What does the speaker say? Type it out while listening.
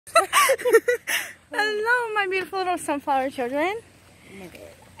Hello, my beautiful little sunflower children.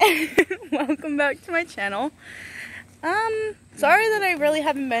 Welcome back to my channel. Sorry that I really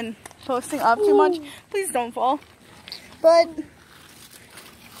haven't been posting up too much. Please don't fall. But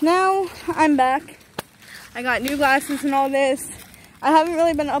now I'm back. I got new glasses and all this. I haven't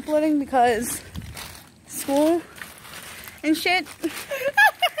really been uploading because school and shit. And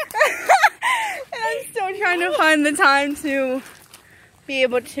I'm still trying to find the time to be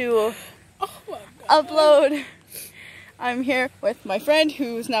able to upload. I'm here with my friend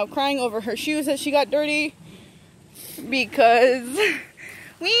who's now crying over her shoes that she got dirty because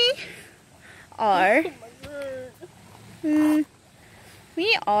we are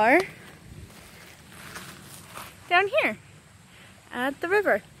down here at the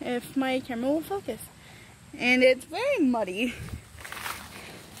river, if my camera will focus. And it's very muddy.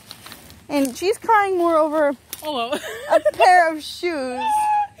 And she's crying more over a pair of shoes.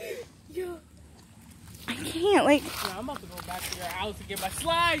 Yeah. I can't, like... Yeah, I'm about to go back to your house and get my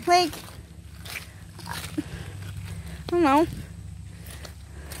slides. Like... I don't know.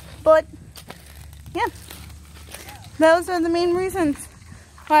 But, yeah. Those are the main reasons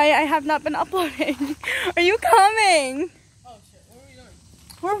why I have not been uploading. Are you coming? Oh shit, where are we going?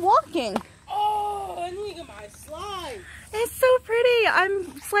 We're walking. Oh, I need to get my slides. It's so pretty.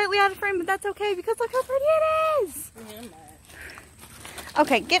 I'm slightly out of frame, but that's okay because look how pretty it is. Yeah, I'm mad.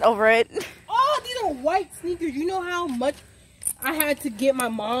 Okay, get over it. Oh, these are white sneakers. You know how much I had to get my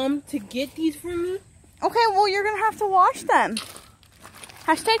mom to get these for me? Okay, well, you're going to have to wash them.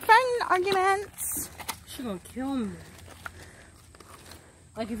 Hashtag friend arguments. She's going to kill me.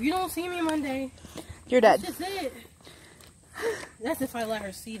 Like, if you don't see me Monday, you're dead. That's just it. That's if I let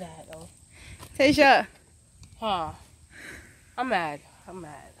her see that, though. Tasia. Huh. I'm mad. I'm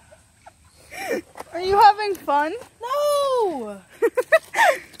mad. Are you having fun? No!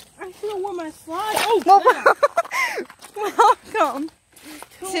 I should have worn my slides. Oh, welcome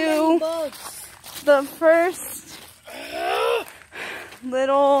to the first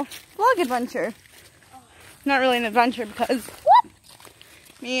little vlog adventure. Not really an adventure because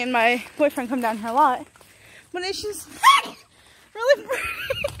me and my boyfriend come down here a lot, but it's just really pretty,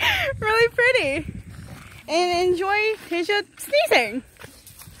 really pretty. And enjoy Tasia sneezing.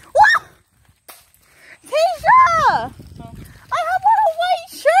 Tasia! I have on a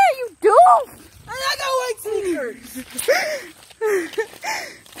white shirt, you doof! I got white sneakers!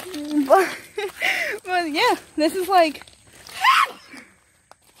 but yeah, this is like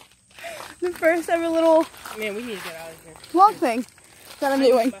the first ever little man, we need to get out of here. vlog thing that I'm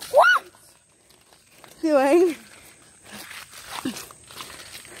doing.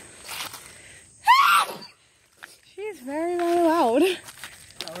 She's very, very loud.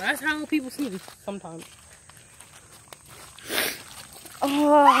 Oh, that's how people sneeze sometimes.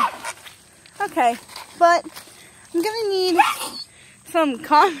 Oh, okay, but I'm gonna need some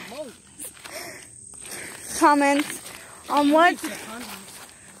comments on what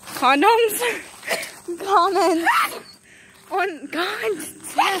condoms. Comments on God.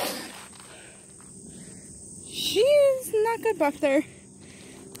 She's not good back there.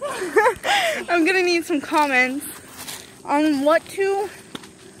 I'm gonna need some comments on what to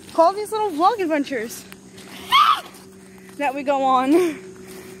call these little vlog adventures that we go on.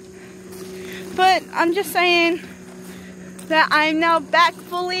 But I'm just saying that I'm now back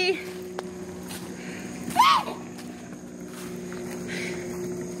fully.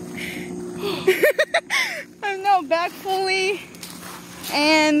 I'm now back fully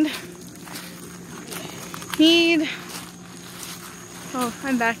and need... Oh,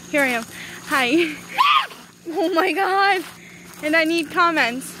 I'm back. Here I am. Hi. Oh my god. And I need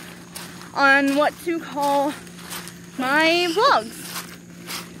comments on what to call my vlogs.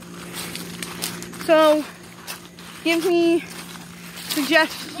 So, give me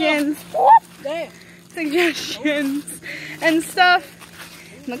suggestions. Suggestions and stuff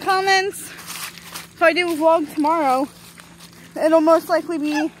in the comments. If I do a vlog tomorrow, it'll most likely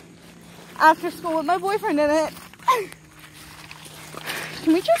be after school with my boyfriend in it.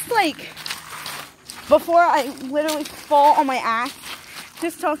 Can we just, like, before I literally fall on my ass,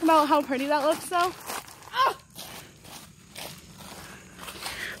 just talk about how pretty that looks though?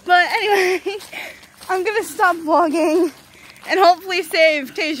 But anyway, I'm gonna stop vlogging and hopefully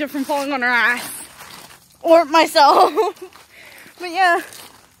save Tasia from falling on her ass. Or myself. But yeah,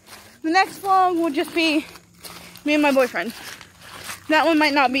 the next vlog will just be me and my boyfriend. That one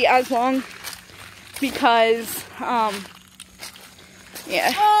might not be as long because,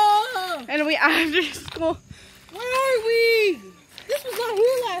 yeah. Oh! It'll be after school. Where are we? This was not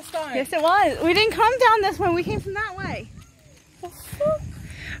here last time. Yes, it was. We didn't come down this way. We came from that way.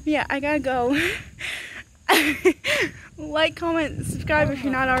 Yeah, I gotta go. Like, comment, subscribe if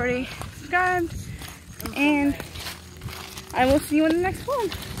you're not already subscribed. And I will see you in the next one.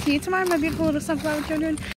 See you tomorrow, my beautiful little sunflower children.